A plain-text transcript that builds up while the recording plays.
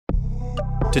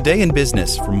Today in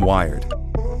Business from Wired.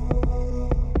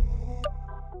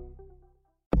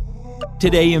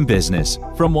 Today in Business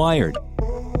from Wired.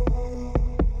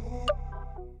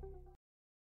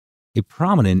 A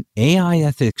prominent AI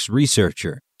ethics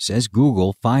researcher says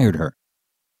Google fired her.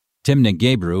 Timnit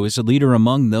Gebru is a leader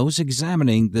among those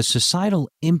examining the societal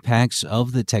impacts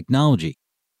of the technology.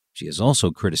 She has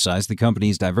also criticized the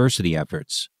company's diversity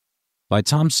efforts. By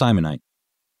Tom Simonite.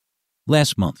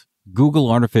 Last month, Google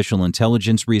artificial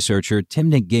intelligence researcher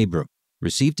Timnit Gebru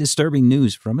received disturbing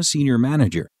news from a senior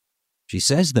manager. She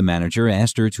says the manager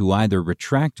asked her to either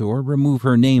retract or remove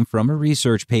her name from a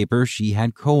research paper she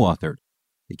had co-authored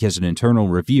because an internal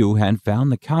review had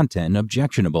found the content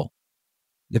objectionable.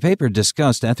 The paper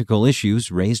discussed ethical issues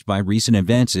raised by recent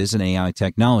advances in AI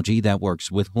technology that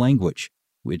works with language,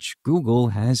 which Google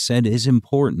has said is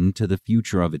important to the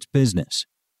future of its business.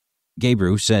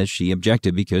 Gebru says she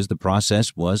objected because the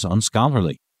process was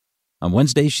unscholarly. On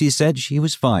Wednesday, she said she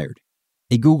was fired.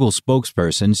 A Google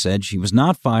spokesperson said she was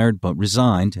not fired but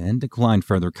resigned and declined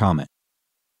further comment.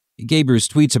 Gebru's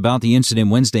tweets about the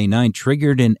incident Wednesday night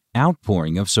triggered an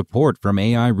outpouring of support from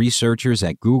AI researchers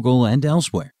at Google and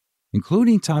elsewhere,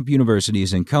 including top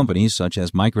universities and companies such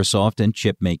as Microsoft and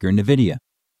chipmaker NVIDIA.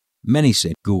 Many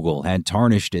said Google had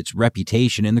tarnished its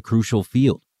reputation in the crucial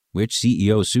field, which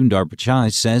CEO Sundar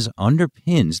Pichai says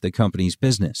underpins the company's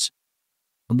business.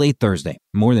 Late Thursday,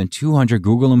 more than 200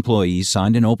 Google employees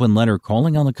signed an open letter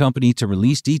calling on the company to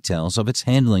release details of its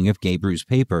handling of Gebru's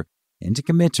paper and to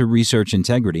commit to research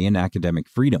integrity and academic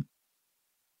freedom.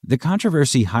 The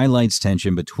controversy highlights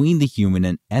tension between the human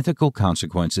and ethical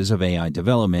consequences of AI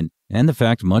development and the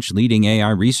fact much leading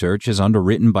AI research is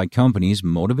underwritten by companies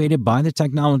motivated by the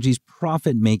technology's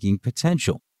profit-making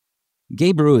potential.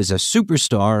 Gebru is a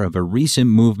superstar of a recent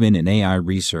movement in AI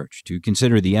research to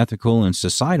consider the ethical and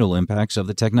societal impacts of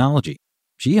the technology.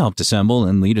 She helped assemble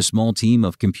and lead a small team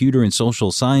of computer and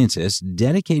social scientists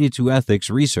dedicated to ethics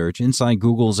research inside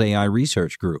Google's AI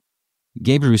research group.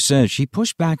 Gebru says she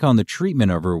pushed back on the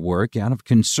treatment of her work out of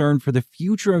concern for the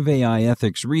future of AI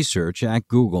ethics research at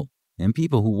Google and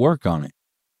people who work on it.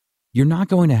 "You're not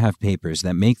going to have papers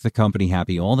that make the company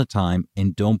happy all the time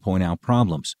and don't point out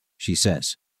problems," she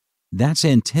says. That's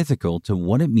antithetical to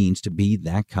what it means to be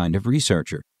that kind of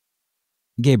researcher.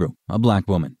 Gebru, a black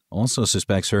woman, also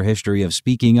suspects her history of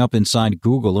speaking up inside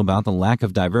Google about the lack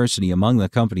of diversity among the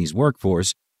company's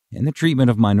workforce and the treatment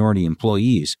of minority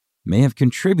employees may have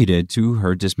contributed to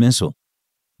her dismissal.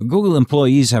 Google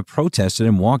employees have protested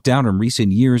and walked out in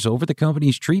recent years over the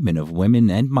company's treatment of women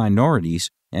and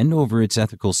minorities and over its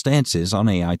ethical stances on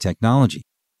AI technology.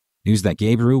 News that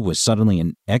Gebru was suddenly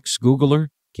an ex-Googler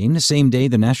came the same day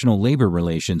the National Labor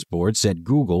Relations Board said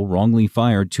Google wrongly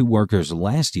fired 2 workers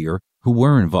last year who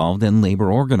were involved in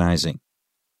labor organizing.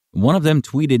 One of them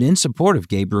tweeted in support of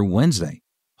Gebru Wednesday,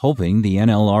 hoping the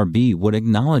NLRB would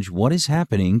acknowledge what is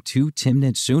happening to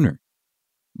Timnit sooner.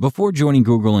 Before joining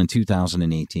Google in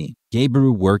 2018,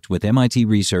 Gebru worked with MIT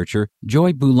researcher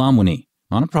Joy Buolamwini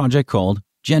on a project called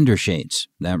Gender Shades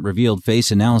that revealed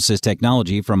face analysis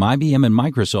technology from IBM and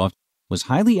Microsoft was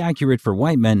highly accurate for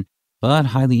white men but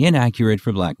highly inaccurate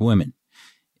for black women.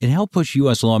 It helped push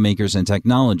U.S. lawmakers and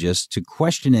technologists to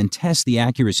question and test the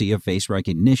accuracy of face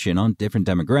recognition on different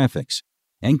demographics,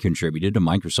 and contributed to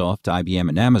Microsoft, IBM,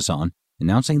 and Amazon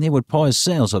announcing they would pause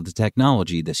sales of the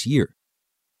technology this year.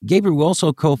 Gebru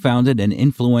also co-founded an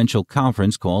influential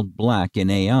conference called Black in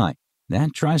AI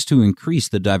that tries to increase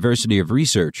the diversity of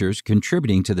researchers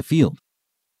contributing to the field.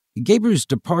 Gebru's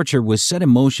departure was set in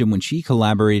motion when she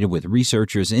collaborated with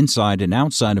researchers inside and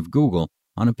outside of Google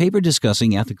on a paper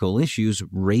discussing ethical issues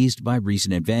raised by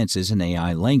recent advances in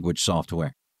AI language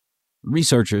software.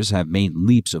 Researchers have made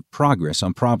leaps of progress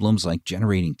on problems like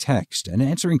generating text and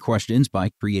answering questions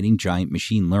by creating giant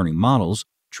machine learning models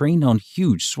trained on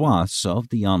huge swaths of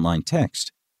the online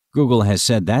text. Google has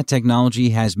said that technology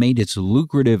has made its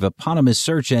lucrative eponymous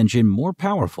search engine more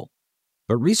powerful.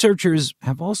 But researchers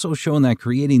have also shown that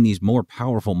creating these more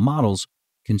powerful models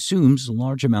consumes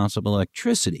large amounts of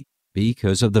electricity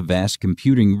because of the vast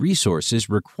computing resources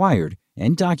required,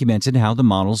 and documented how the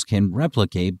models can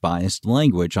replicate biased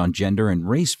language on gender and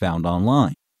race found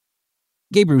online.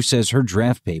 Gebru says her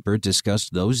draft paper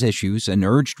discussed those issues and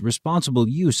urged responsible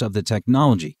use of the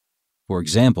technology, for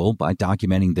example, by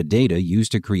documenting the data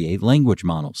used to create language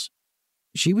models.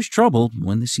 She was troubled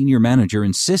when the senior manager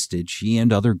insisted she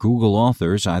and other Google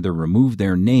authors either remove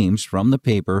their names from the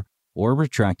paper or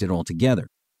retract it altogether,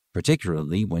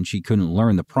 particularly when she couldn't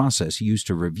learn the process used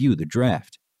to review the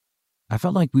draft. "I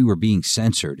felt like we were being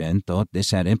censored and thought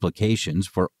this had implications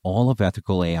for all of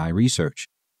ethical AI research,"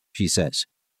 she says.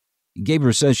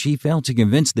 Gebru says she failed to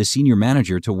convince the senior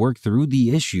manager to work through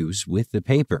the issues with the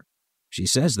paper. She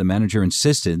says the manager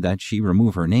insisted that she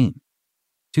remove her name.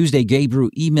 Tuesday, Gebru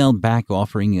emailed back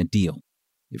offering a deal.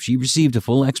 If she received a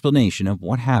full explanation of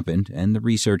what happened and the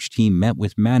research team met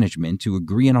with management to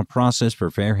agree on a process for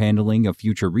fair handling of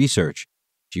future research,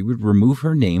 she would remove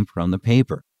her name from the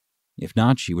paper. If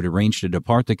not, she would arrange to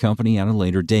depart the company at a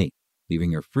later date,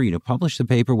 leaving her free to publish the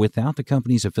paper without the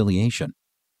company's affiliation.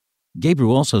 Gebru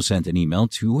also sent an email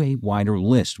to a wider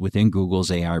list within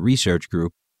Google's AI research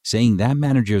group, saying that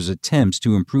manager's attempts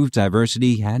to improve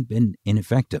diversity had been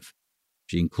ineffective.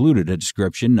 She included a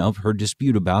description of her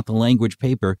dispute about the language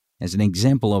paper as an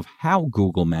example of how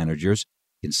Google managers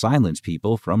can silence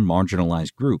people from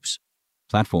marginalized groups.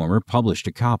 Platformer published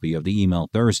a copy of the email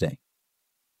Thursday.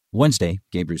 Wednesday,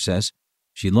 Gebru says,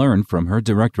 she learned from her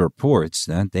direct reports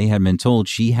that they had been told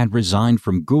she had resigned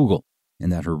from Google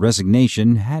and that her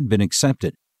resignation had been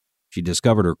accepted. She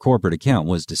discovered her corporate account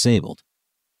was disabled.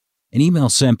 An email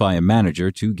sent by a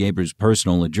manager to Gebru's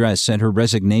personal address said her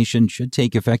resignation should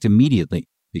take effect immediately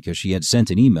because she had sent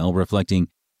an email reflecting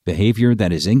behavior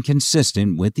that is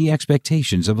inconsistent with the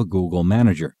expectations of a Google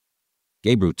manager.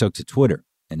 Gebru took to Twitter,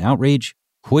 and outrage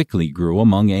quickly grew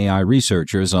among AI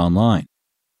researchers online.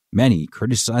 Many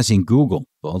criticizing Google,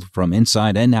 both from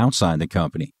inside and outside the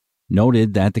company,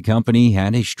 noted that the company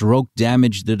had a stroke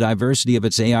damaged the diversity of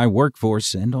its AI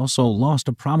workforce and also lost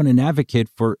a prominent advocate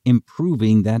for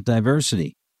improving that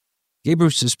diversity.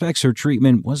 Gebru suspects her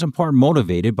treatment was in part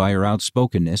motivated by her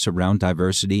outspokenness around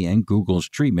diversity and Google's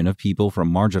treatment of people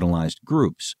from marginalized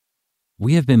groups.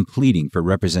 We have been pleading for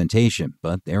representation,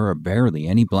 but there are barely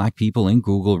any black people in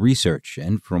Google research,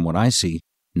 and from what I see,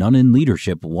 none in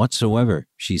leadership whatsoever,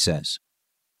 she says.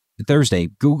 Thursday,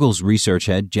 Google's research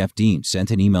head Jeff Dean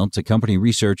sent an email to company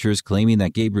researchers claiming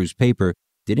that Gebru's paper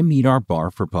didn't meet our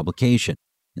bar for publication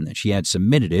and that she had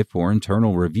submitted it for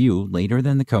internal review later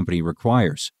than the company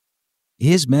requires.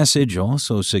 His message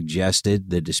also suggested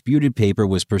the disputed paper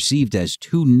was perceived as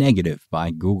too negative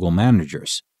by Google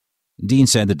managers. Dean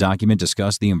said the document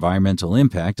discussed the environmental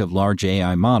impact of large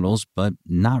AI models, but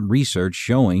not research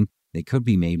showing they could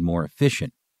be made more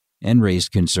efficient, and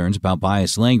raised concerns about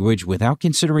biased language without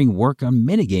considering work on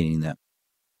mitigating them.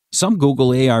 Some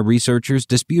Google AI researchers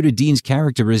disputed Dean's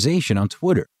characterization on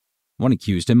Twitter. One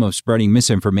accused him of spreading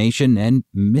misinformation and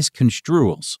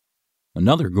misconstruals.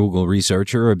 Another Google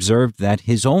researcher observed that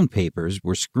his own papers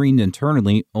were screened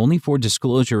internally only for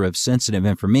disclosure of sensitive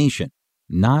information,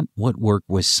 not what work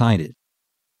was cited.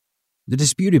 The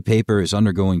disputed paper is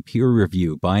undergoing peer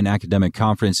review by an academic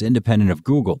conference independent of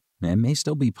Google and may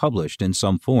still be published in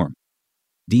some form.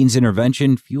 Dean's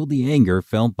intervention fueled the anger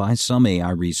felt by some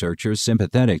AI researchers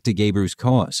sympathetic to Gebru's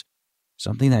cause,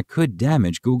 something that could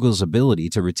damage Google's ability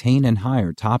to retain and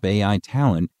hire top AI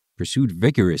talent pursued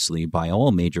vigorously by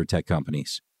all major tech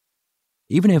companies.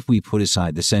 Even if we put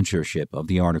aside the censorship of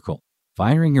the article,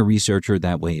 firing a researcher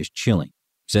that way is chilling,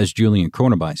 says Julian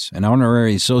Cornebis, an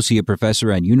honorary associate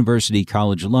professor at University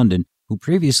College London who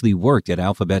previously worked at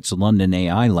Alphabet's London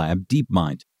AI lab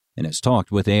DeepMind and has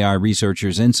talked with AI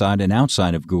researchers inside and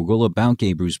outside of Google about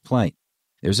Gebru's plight.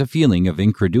 There's a feeling of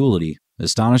incredulity,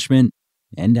 astonishment,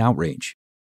 and outrage.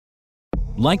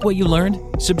 Like what you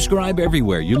learned? Subscribe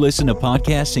everywhere you listen to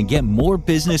podcasts and get more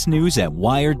business news at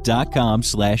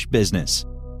wired.com/business.